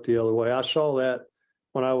look the other way. I saw that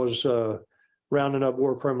when I was rounding up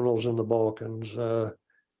war criminals in the Balkans,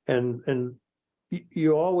 and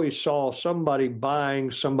you always saw somebody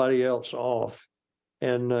buying somebody else off,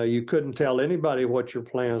 and you couldn't tell anybody what your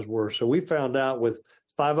plans were. So we found out with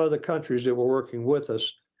 5 other countries that were working with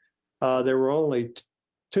us, there were only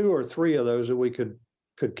 2 or 3 of those that we could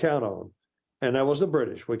count on, and that was the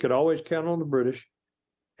British. We could always count on the British,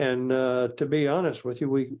 and to be honest with you,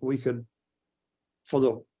 we could, for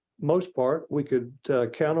the most part, we could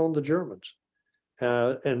count on the Germans.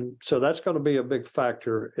 And so that's going to be a big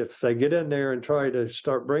factor if they get in there and try to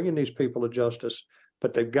start bringing these people to justice.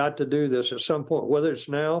 But they've got to do this at some point, whether it's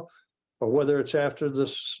now or whether it's after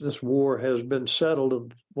this war has been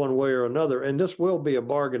settled one way or another. And this will be a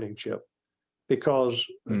bargaining chip, because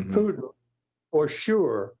Putin, for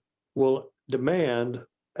sure, will demand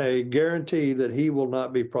a guarantee that he will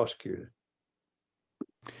not be prosecuted.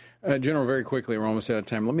 General, very quickly, we're almost out of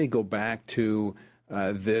time. Let me go back to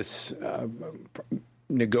this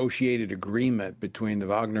negotiated agreement between the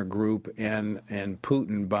Wagner Group and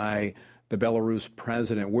Putin by the Belarus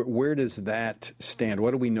president. Where does that stand?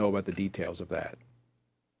 What do we know about the details of that?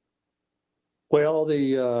 Well,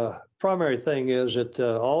 the primary thing is that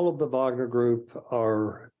all of the Wagner Group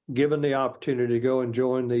are given the opportunity to go and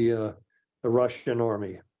join the Russian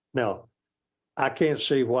army. Now, I can't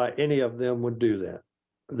see why any of them would do that.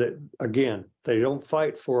 Again, they don't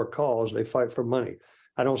fight for a cause, they fight for money.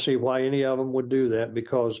 I don't see why any of them would do that,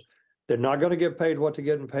 because they're not going to get paid what they're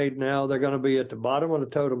getting paid now. They're going to be at the bottom of the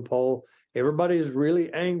totem pole. Everybody is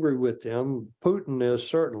really angry with them. Putin is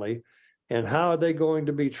certainly. And how are they going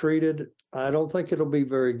to be treated? I don't think it'll be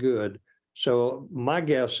very good. So my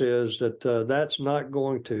guess is that that's not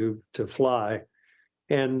going to fly.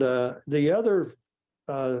 And the other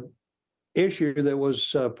issue that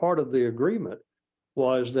was part of the agreement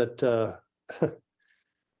was that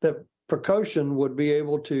that Prigozhin would be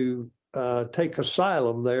able to take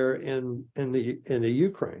asylum there in the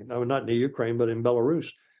Ukraine. I mean, not in the Ukraine, but in Belarus.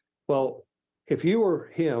 Well, if you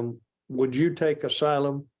were him, would you take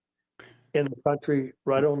asylum in the country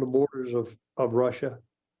right on the borders of Russia?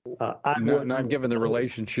 Not given the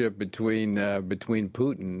relationship between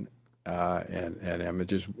Putin and him,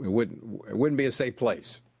 it wouldn't be a safe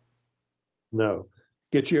place. No,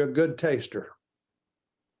 get you a good taster.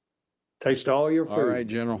 Taste all your food. All right,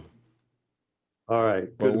 General. All right.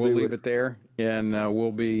 Well, we'll leave it there, and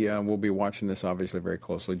we'll be watching this obviously very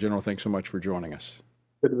closely. General, thanks so much for joining us.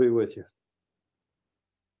 Good to be with you.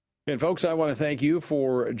 And folks, I want to thank you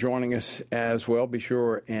for joining us as well. Be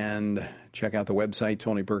sure and check out the website,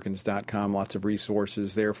 TonyPerkins.com. Lots of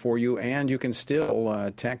resources there for you. And you can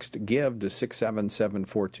still text GIVE to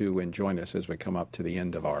 67742 and join us as we come up to the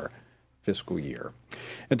end of our fiscal year.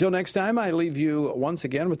 Until next time, I leave you once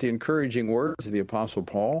again with the encouraging words of the Apostle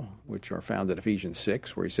Paul, which are found in Ephesians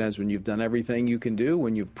 6, where he says, when you've done everything you can do,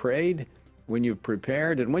 when you've prayed, when you've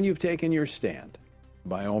prepared, and when you've taken your stand,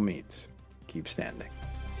 by all means, keep standing.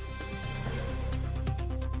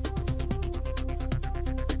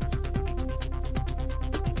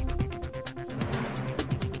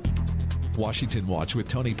 Washington Watch with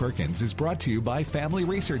Tony Perkins is brought to you by Family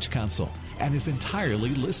Research Council and is entirely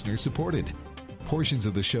listener-supported. Portions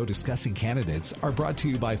of the show discussing candidates are brought to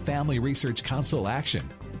you by Family Research Council Action.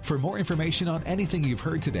 For more information on anything you've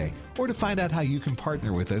heard today, or to find out how you can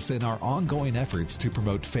partner with us in our ongoing efforts to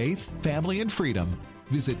promote faith, family, and freedom,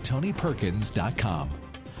 visit TonyPerkins.com.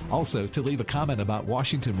 Also, to leave a comment about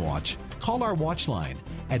Washington Watch, call our watch line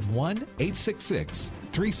at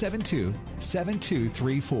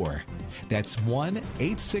 1-866-372-7234. That's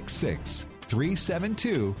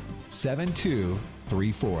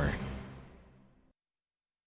 1-866-372-7234.